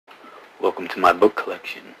Welcome to my book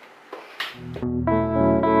collection.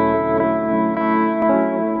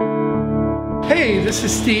 Hey, this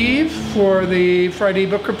is Steve for the Friday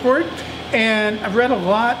Book Report, and I've read a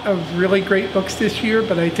lot of really great books this year,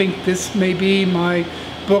 but I think this may be my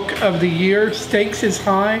book of the year. Stakes is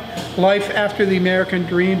High, Life After the American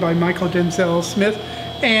Dream by Mychal Denzel Smith.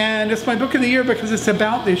 And it's my book of the year because it's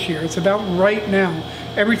about this year. It's about right now.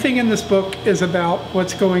 Everything in this book is about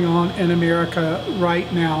what's going on in America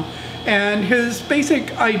right now. And his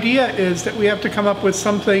basic idea is that we have to come up with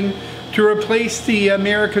something to replace the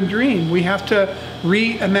American dream. We have to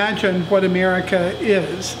reimagine what America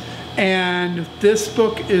is. And this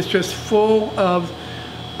book is just full of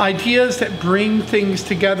ideas that bring things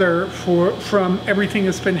together from everything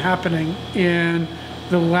that's been happening in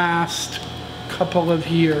the last couple of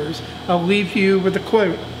years. I'll leave you with a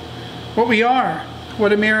quote. What we are,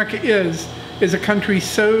 what America is a country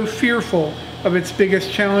so fearful of its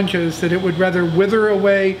biggest challenges that it would rather wither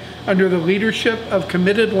away under the leadership of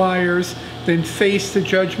committed liars than face the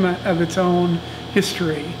judgment of its own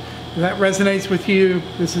history. If that resonates with you,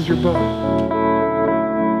 this is your book.